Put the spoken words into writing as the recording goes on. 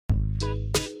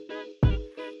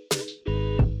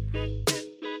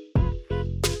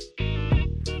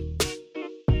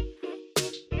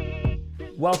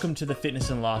Welcome to the Fitness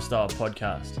and Lifestyle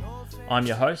Podcast. I'm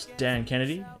your host, Dan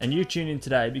Kennedy, and you tune in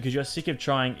today because you're sick of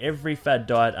trying every fad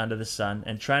diet under the sun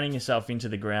and training yourself into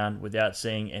the ground without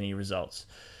seeing any results.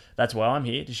 That's why I'm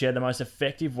here to share the most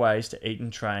effective ways to eat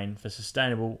and train for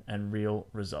sustainable and real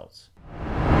results.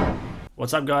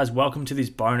 What's up, guys? Welcome to this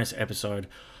bonus episode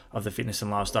of the Fitness and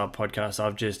Lifestyle Podcast.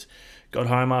 I've just got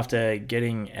home after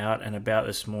getting out and about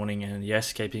this morning and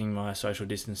yes, keeping my social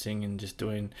distancing and just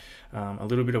doing a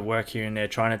little bit of work here and there,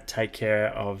 trying to take care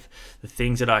of the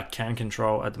things that I can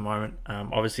control at the moment.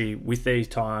 Obviously, with these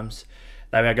times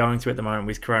that we are going through at the moment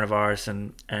with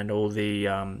coronavirus and all the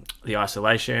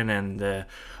isolation and the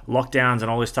lockdowns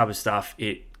and all this type of stuff,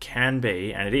 it can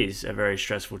be, and it is, a very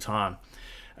stressful time.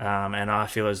 And I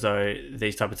feel as though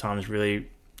these type of times really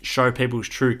show people's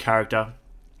true character,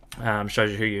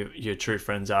 shows you who your true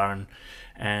friends are,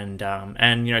 and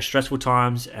you know, stressful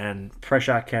times and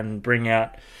pressure can bring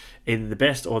out either the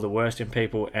best or the worst in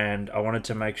people. And I wanted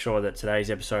to make sure that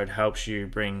today's episode helps you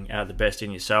bring out the best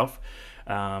in yourself.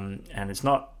 And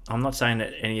I'm not saying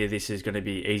that any of this is going to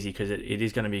be easy, because it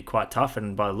is going to be quite tough,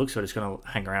 and by the looks of it, it's going to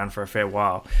hang around for a fair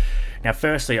while. Now,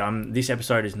 firstly, this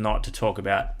episode is not to talk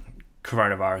about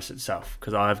coronavirus itself,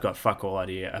 because I've got fuck all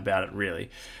idea about it, really.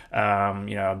 I'm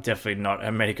definitely not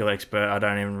a medical expert. I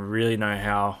don't even really know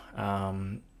how.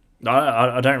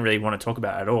 I don't really want to talk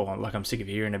about it at all. Like, I'm sick of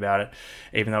hearing about it,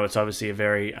 even though it's obviously a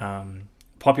very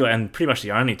popular and pretty much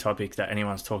the only topic that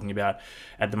anyone's talking about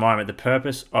at the moment. The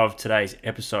purpose of today's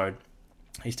episode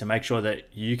is to make sure that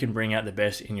you can bring out the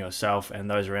best in yourself and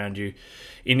those around you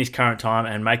in this current time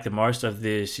and make the most of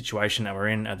the situation that we're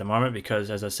in at the moment,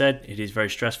 because, as I said, it is very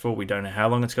stressful. We don't know how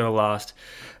long it's going to last,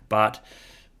 but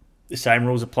the same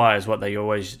rules apply as what they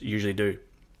always usually do.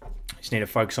 You just need to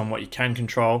focus on what you can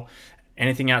control.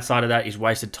 Anything outside of that is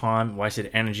wasted time,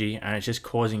 wasted energy, and it's just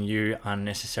causing you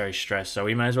unnecessary stress. So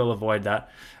we may as well avoid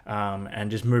that and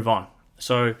just move on.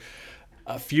 So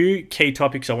a few key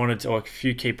topics a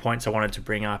few key points I wanted to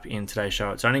bring up in today's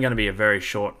show. It's only going to be a very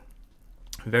short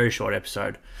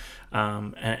episode.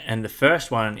 And the first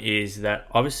one is that,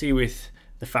 obviously, with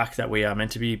the fact that we are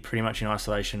meant to be pretty much in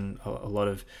isolation,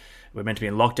 we're meant to be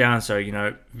in lockdown,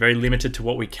 so, very limited to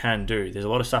what we can do. There's a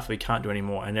lot of stuff we can't do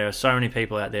anymore, and there are so many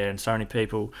people out there and so many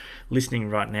people listening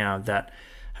right now that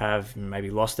have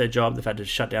maybe lost their job. They've had to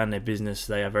shut down their business.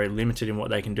 They are very limited in what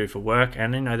they can do for work.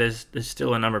 And, there's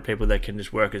still a number of people that can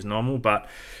just work as normal, but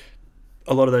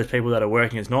a lot of those people that are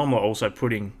working as normal are also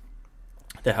putting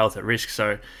their health at risk.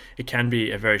 So it can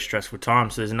be a very stressful time.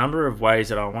 So there's a number of ways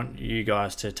that I want you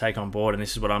guys to take on board, and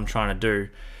this is what I'm trying to do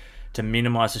to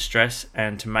minimize the stress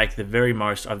and to make the very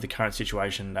most of the current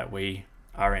situation that we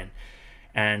are in.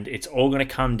 And it's all going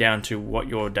to come down to what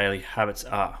your daily habits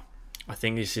are. I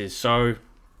think this is so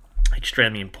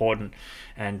extremely important,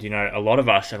 and a lot of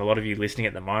us and a lot of you listening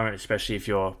at the moment, especially if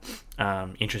you're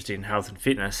interested in health and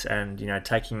fitness and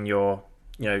taking your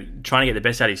trying to get the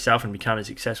best out of yourself and become as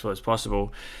successful as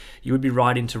possible, you would be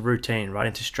right into routine, right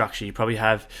into structure. You probably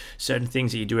have certain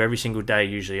things that you do every single day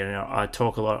usually, and I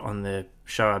talk a lot on the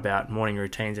show about morning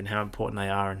routines and how important they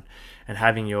are, and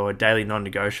having your daily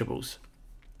non-negotiables.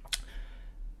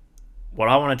 What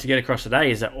I wanted to get across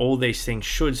today is that all these things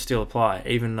should still apply,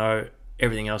 even though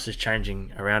everything else is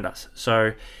changing around us.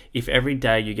 So if every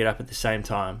day you get up at the same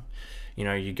time,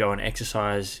 you go and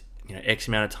exercise, X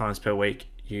amount of times per week,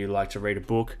 you like to read a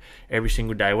book every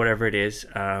single day, whatever it is,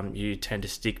 you tend to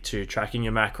stick to tracking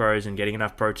your macros and getting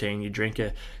enough protein, you drink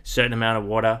a certain amount of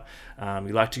water, you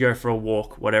like to go for a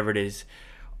walk, whatever it is,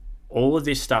 all of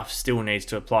this stuff still needs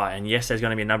to apply. And yes, there's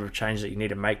going to be a number of changes that you need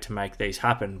to make these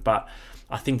happen. But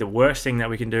I think the worst thing that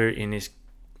we can do in this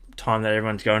time that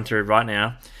everyone's going through right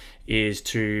now is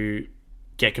to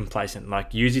get complacent,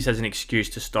 like use this as an excuse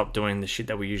to stop doing the shit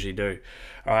that we usually do.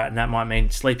 All right, and that might mean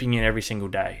sleeping in every single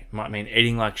day. It might mean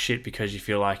eating like shit because you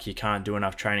feel like you can't do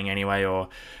enough training anyway, or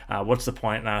what's the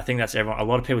point? And I think that's a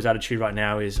lot of people's attitude right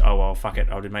now is, oh well, fuck it,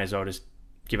 I may as well just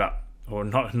give up or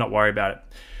not worry about it.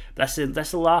 That's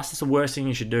the worst thing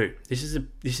you should do. This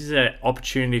is an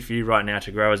opportunity for you right now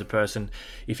to grow as a person.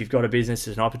 If you've got a business,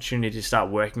 it's an opportunity to start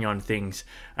working on things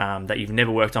that you've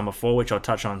never worked on before, which I'll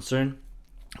touch on soon.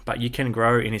 But you can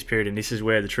grow in this period, and this is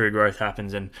where the true growth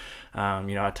happens. And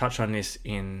I touch on this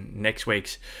in next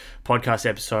week's podcast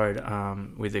episode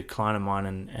with a client of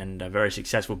mine and a very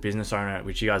successful business owner,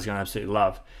 which you guys are going to absolutely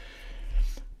love.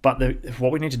 But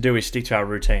what we need to do is stick to our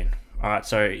routine. All right,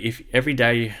 so if every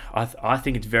day, I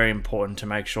think it's very important to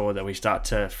make sure that we start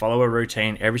to follow a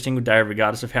routine every single day,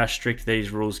 regardless of how strict these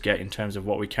rules get in terms of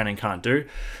what we can and can't do.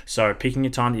 So picking a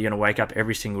time that you're going to wake up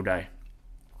every single day.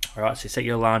 All right, so set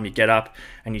your alarm, you get up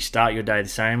and you start your day the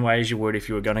same way as you would if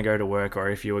you were going to go to work or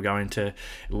if you were going to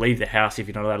leave the house, if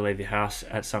you're not allowed to leave the house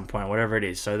at some point, whatever it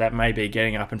is. So that may be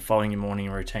getting up and following your morning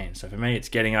routine. So for me, it's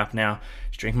getting up now,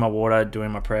 just drinking my water,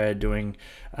 doing my prayer, doing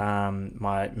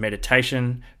my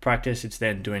meditation practice. It's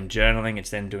then doing journaling. It's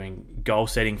then doing goal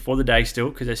setting for the day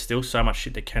still, because there's still so much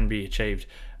shit that can be achieved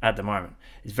at the moment.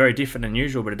 It's very different than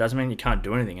usual, but it doesn't mean you can't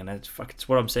do anything. And it's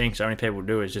what I'm seeing so many people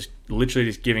do is just literally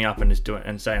just giving up and just doing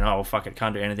and saying, oh, well, fuck it,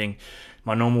 can't do anything.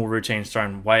 My normal routine's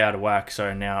thrown way out of whack,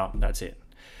 so now that's it.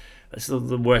 That's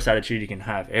the worst attitude you can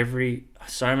have.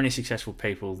 So many successful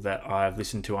people that I've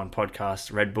listened to on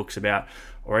podcasts, read books about,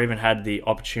 or even had the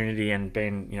opportunity and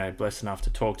been, blessed enough to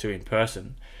talk to in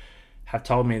person, have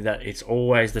told me that it's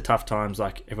always the tough times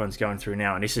like everyone's going through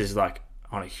now. And this is like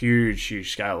on a huge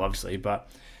scale, obviously, but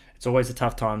it's always the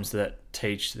tough times that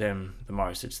teach them the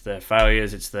most. It's the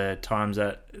failures, it's the times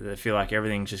that they feel like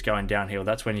everything's just going downhill.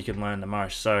 That's when you can learn the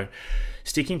most. So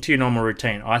sticking to your normal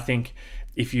routine, I think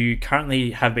if you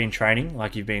currently have been training,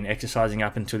 like you've been exercising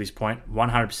up until this point,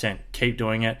 100% keep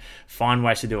doing it. Find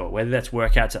ways to do it, whether that's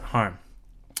workouts at home,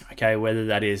 okay, whether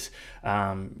that is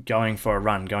going for a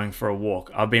run, going for a walk.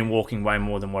 I've been walking way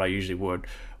more than what I usually would.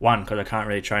 One, because I can't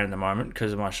really train at the moment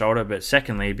because of my shoulder, but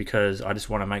secondly, because I just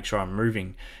want to make sure I'm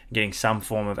moving, getting some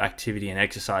form of activity and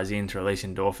exercise in to release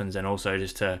endorphins, and also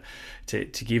just to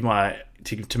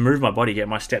move my body, get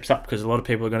my steps up, because a lot of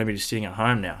people are going to be just sitting at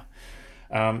home now.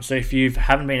 So if you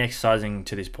haven't been exercising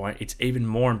to this point, it's even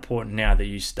more important now that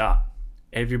you start.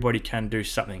 Everybody can do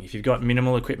something. If you've got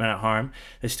minimal equipment at home,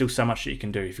 there's still so much that you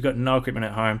can do. If you've got no equipment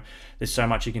at home, there's so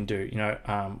much you can do.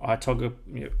 I talk,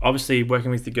 obviously working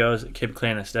with the girls at Keep It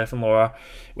Clean and Steph and Laura,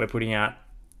 we're putting out,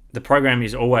 the program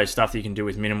is always stuff that you can do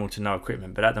with minimal to no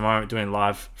equipment, but at the moment doing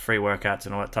live free workouts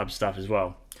and all that type of stuff as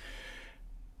well.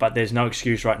 But there's no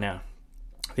excuse right now.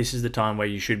 This is the time where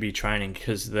you should be training,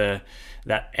 because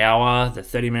that hour, the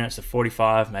 30 minutes, the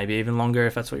 45, maybe even longer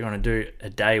if that's what you want to do, a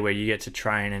day where you get to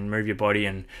train and move your body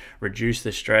and reduce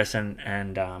the stress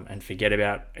and forget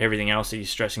about everything else that you're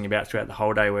stressing about throughout the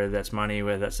whole day, whether that's money,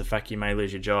 whether that's the fact you may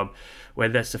lose your job,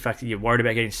 whether that's the fact that you're worried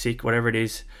about getting sick, whatever it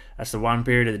is. That's the one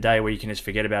period of the day where you can just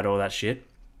forget about all that shit.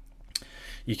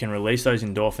 You can release those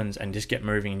endorphins and just get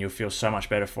moving, and you'll feel so much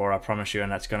better for it, I promise you.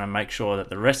 And that's going to make sure that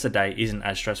the rest of the day isn't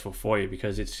as stressful for you,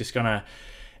 because it's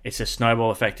a snowball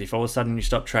effect. If all of a sudden you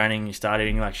stop training, you start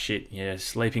eating like shit, you're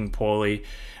sleeping poorly,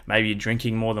 maybe you're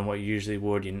drinking more than what you usually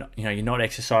would, you're not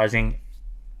exercising,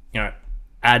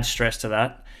 add stress to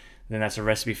that, then that's a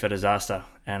recipe for disaster.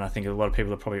 And I think a lot of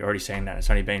people have probably already seen that. It's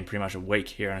only been pretty much a week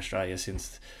here in Australia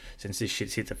since this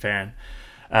shit's hit the fan.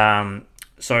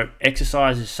 So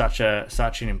exercise is such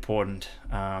an important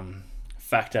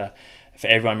factor for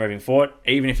everyone moving forward.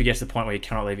 Even if it gets to the point where you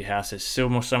cannot leave your house, there's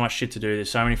still so much shit to do. There's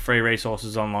so many free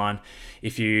resources online.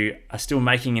 If you are still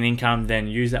making an income, then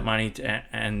use that money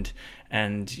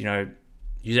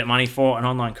use that money for an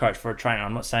online coach, for a trainer.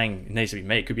 I'm not saying it needs to be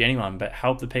me, it could be anyone, but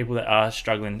help the people that are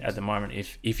struggling at the moment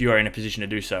if you are in a position to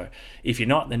do so. If you're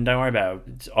not, then don't worry about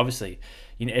it. It's obviously,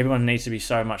 everyone needs to be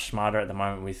so much smarter at the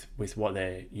moment with what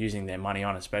they're using their money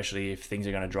on, especially if things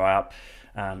are going to dry up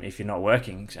if you're not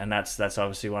working. And that's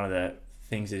obviously one of the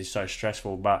things that is so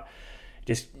stressful, but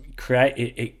just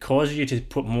it causes you to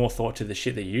put more thought to the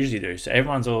shit that you usually do. So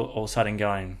everyone's all of a sudden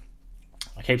going,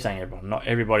 I keep saying everyone, not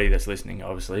everybody that's listening,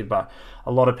 obviously, but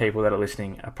a lot of people that are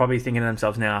listening are probably thinking to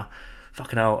themselves now,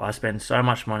 fucking hell, I spend so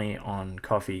much money on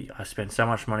coffee, I spend so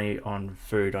much money on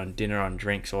food, on dinner, on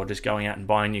drinks, or just going out and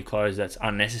buying new clothes that's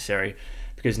unnecessary.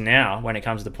 Because now, when it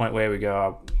comes to the point where we go,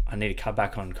 oh, I need to cut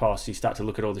back on costs, you start to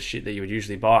look at all the shit that you would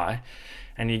usually buy,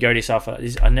 and you go to yourself,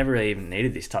 I never really even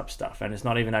needed this type of stuff, and it's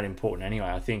not even that important anyway.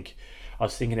 I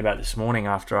was thinking about this morning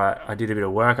after I did a bit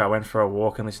of work. I went for a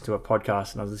walk and listened to a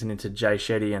podcast, and I was listening to Jay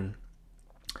Shetty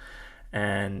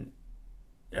and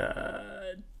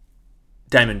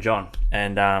Damon John,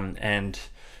 and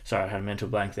sorry, I had a mental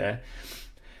blank there.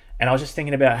 And I was just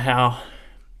thinking about how,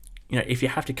 if you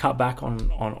have to cut back on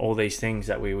all these things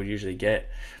that we would usually get,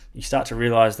 you start to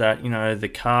realize that, the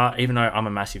car, even though I'm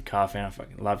a massive car fan, I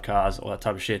fucking love cars, all that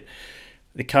type of shit,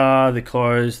 the car, the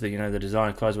clothes, the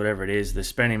designer clothes, whatever it is, they're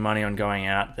spending money on going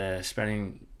out, they're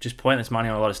spending just pointless money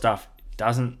on a lot of stuff. It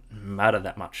doesn't matter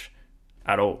that much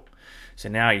at all. So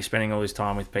now you're spending all this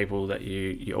time with people that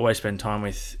you always spend time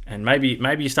with, and maybe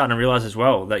you're starting to realize as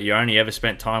well that you only ever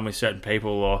spent time with certain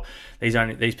people, or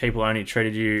these people only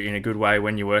treated you in a good way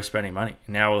when you were spending money.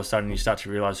 Now all of a sudden you start to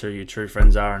realize who your true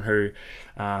friends are, and who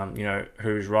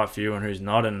who's right for you and who's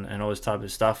not, and all this type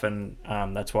of stuff. And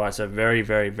that's why it's a very,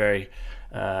 very, very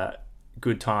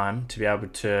good time to be able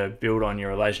to build on your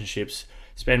relationships,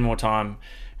 spend more time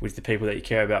with the people that you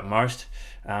care about most,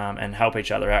 and help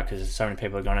each other out, because so many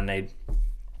people are going to need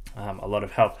a lot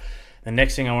of help. The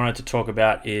next thing I wanted to talk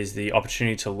about is the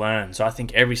opportunity to learn. So I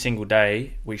think every single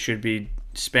day we should be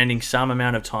spending some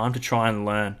amount of time to try and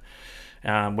learn,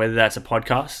 whether that's a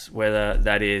podcast, whether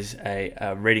that is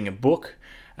a reading a book,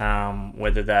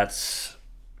 whether that's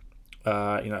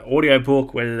audio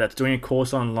book, whether that's doing a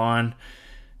course online.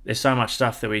 There's so much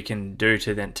stuff that we can do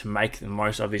to make the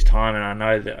most of this time. And I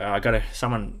know that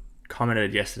someone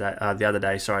commented the other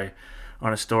day,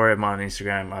 on a story of mine on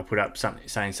Instagram. I put up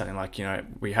saying something like,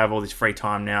 we have all this free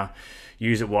time now,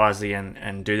 use it wisely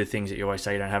and do the things that you always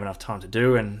say you don't have enough time to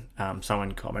do. And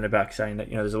someone commented back saying that,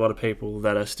 there's a lot of people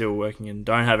that are still working and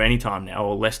don't have any time now,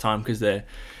 or less time, because they're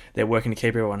working to keep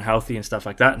everyone healthy and stuff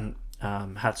like that. And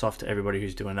hats off to everybody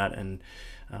who's doing that. And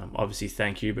obviously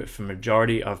thank you. But for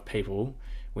majority of people,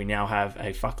 we now have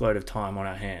a fuckload of time on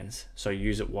our hands. So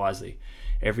use it wisely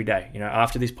every day.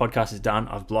 After this podcast is done,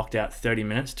 I've blocked out 30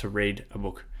 minutes to read a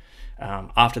book.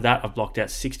 After that, I've blocked out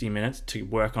 60 minutes to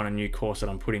work on a new course that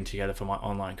I'm putting together for my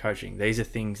online coaching. These are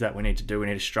things that we need to do. We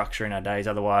need to structure in our days.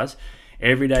 Otherwise,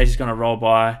 every day is just going to roll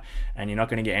by and you're not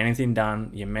going to get anything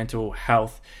done. Your mental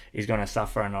health is going to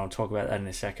suffer, and I'll talk about that in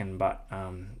a second. But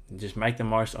just make the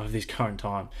most of this current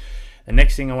time. The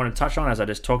next thing I want to touch on, as I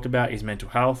just talked about, is mental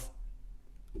health.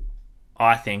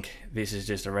 I think this is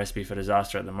just a recipe for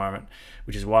disaster at the moment,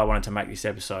 which is why I wanted to make this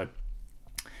episode.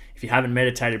 If you haven't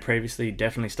meditated previously,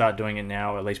 definitely start doing it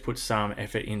now, or at least put some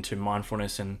effort into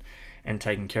mindfulness and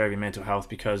taking care of your mental health,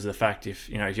 because the fact if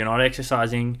you're not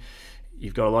exercising,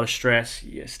 you've got a lot of stress,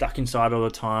 you're stuck inside all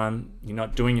the time, you're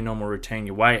not doing your normal routine,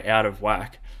 you're way out of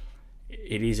whack,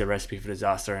 it is a recipe for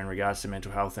disaster in regards to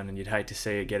mental health, and you'd hate to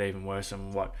see it get even worse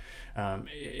than what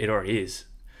it already is.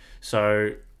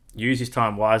 So use this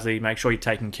time wisely. Make sure you're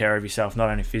taking care of yourself, not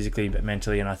only physically but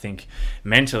mentally. And I think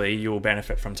mentally you will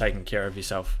benefit from taking care of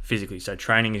yourself physically. So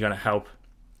training is going to help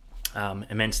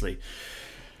immensely.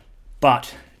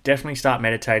 But definitely start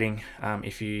meditating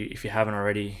if you haven't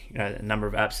already. A number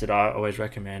of apps that I always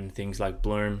recommend, things like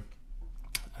Bloom,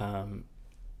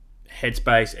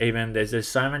 Headspace. Even there's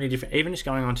so many different. Even just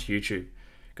going onto YouTube.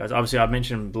 Guys, obviously I've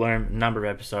mentioned Bloom a number of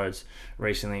episodes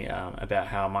recently about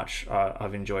how much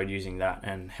I've enjoyed using that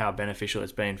and how beneficial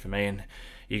it's been for me, and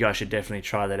you guys should definitely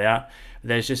try that out.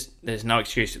 There's no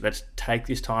excuse. Let's take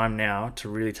this time now to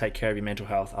really take care of your mental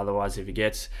health. Otherwise, if it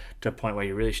gets to a point where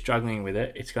you're really struggling with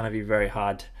it, it's going to be very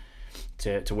hard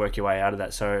to work your way out of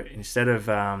that. So instead of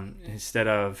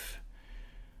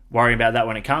worrying about that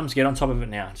when it comes, get on top of it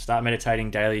now. Start meditating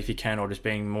daily if you can, or just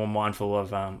being more mindful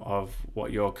of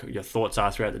what your thoughts are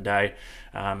throughout the day,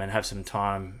 and have some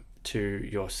time to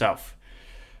yourself.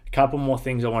 A couple more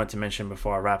things I wanted to mention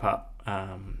before I wrap up.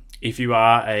 If you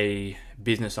are a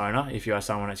business owner, if you are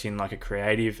someone that's in like a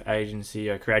creative agency,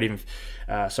 or a creative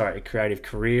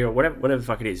career, or whatever the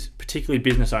fuck it is, particularly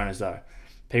business owners though,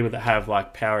 people that have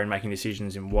like power in making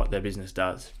decisions in what their business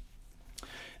does.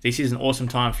 This is an awesome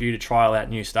time for you to trial out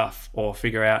new stuff, or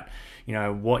figure out,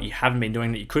 what you haven't been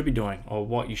doing that you could be doing, or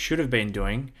what you should have been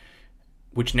doing,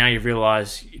 which now you've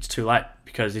realized it's too late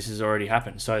because this has already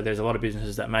happened. So there's a lot of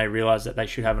businesses that may realize that they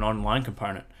should have an online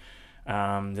component,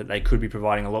 that they could be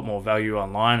providing a lot more value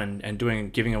online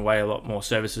and giving away a lot more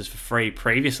services for free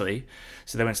previously,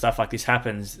 so that when stuff like this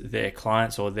happens, their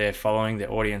clients or their following,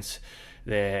 their audience,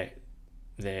 their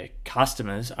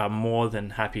customers are more than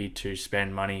happy to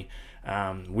spend money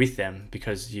with them,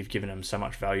 because you've given them so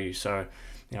much value. So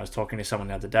I was talking to someone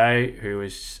the other day who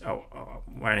was, I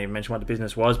won't even mention what the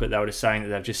business was, but they were just saying that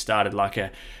they've just started like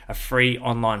a free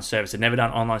online service. They've never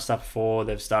done online stuff before.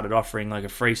 They've started offering like a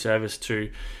free service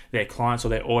to their clients or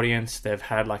their audience. They've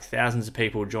had like thousands of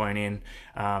people join in,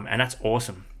 and that's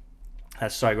awesome.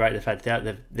 That's so great.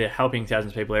 They're helping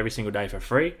thousands of people every single day for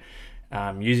free,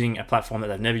 using a platform that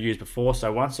they've never used before.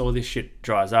 So once all this shit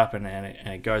dries up and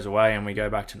it goes away and we go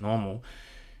back to normal,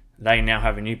 they now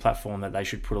have a new platform that they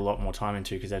should put a lot more time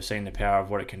into, because they've seen the power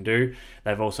of what it can do.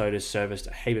 They've also just serviced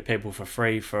a heap of people for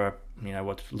free for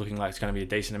what's looking like it's going to be a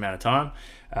decent amount of time,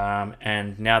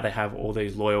 and now they have all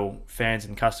these loyal fans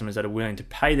and customers that are willing to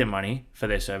pay them money for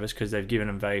their service because they've given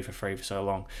them value for free for so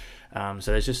long.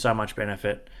 So there's just so much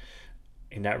benefit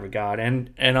in that regard, and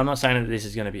I'm not saying that this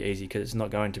is going to be easy, because it's not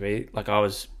going to be. Like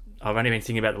I've only been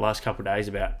thinking about the last couple of days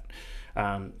about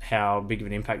how big of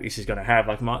an impact this is going to have.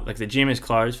 Like the gym is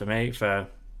closed for me for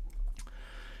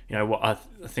what I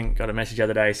think got a message the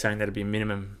other day saying that it'd be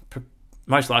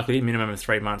most likely a minimum of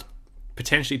 3 months,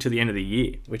 potentially to the end of the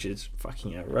year, which is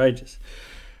fucking outrageous.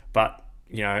 But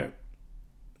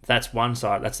that's one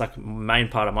side. That's like the main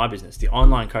part of my business. The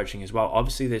online coaching as well.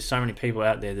 Obviously, there's so many people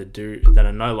out there that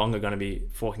are no longer going to be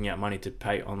forking out money to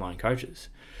pay online coaches.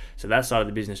 So that side of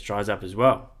the business dries up as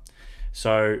well.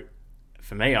 So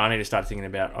for me, I need to start thinking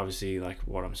about obviously like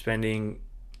what I'm spending,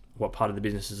 what part of the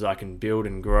businesses I can build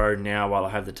and grow now while I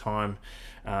have the time,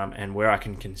 and where I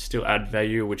can still add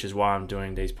value, which is why I'm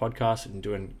doing these podcasts and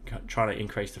trying to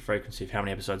increase the frequency of how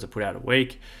many episodes I put out a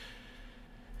week.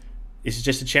 This is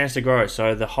just a chance to grow.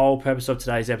 So the whole purpose of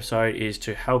today's episode is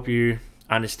to help you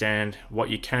understand what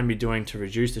you can be doing to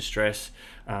reduce the stress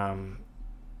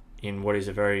in what is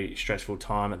a very stressful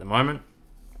time at the moment.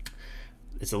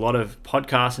 There's a lot of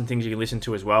podcasts and things you can listen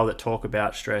to as well that talk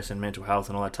about stress and mental health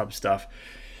and all that type of stuff,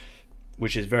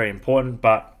 which is very important.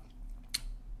 But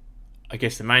I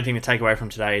guess the main thing to take away from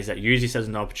today is that use this as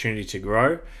an opportunity to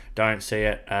grow. Don't see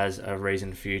it as a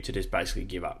reason for you to just basically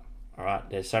give up. All right,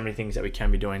 there's so many things that we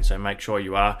can be doing, so make sure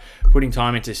you are putting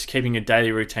time into keeping your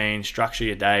daily routine, structure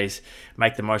your days,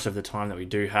 make the most of the time that we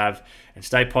do have, and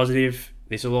stay positive.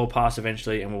 This will all pass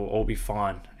eventually and we'll all be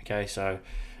fine. Okay, so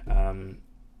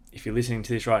if you're listening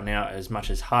to this right now, as much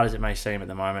as hard as it may seem at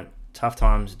the moment, tough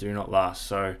times do not last.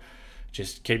 So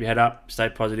just keep your head up, stay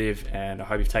positive, and I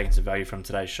hope you've taken some value from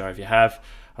today's show. If you have,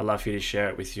 I'd love for you to share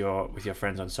it with your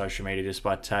friends on social media just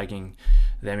by tagging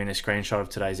them in a screenshot of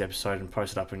today's episode and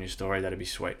post it up on your story. That'd be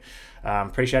sweet.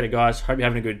 Appreciate it, guys. Hope you're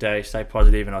having a good day. Stay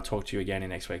positive, and I'll talk to you again in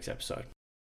next week's episode.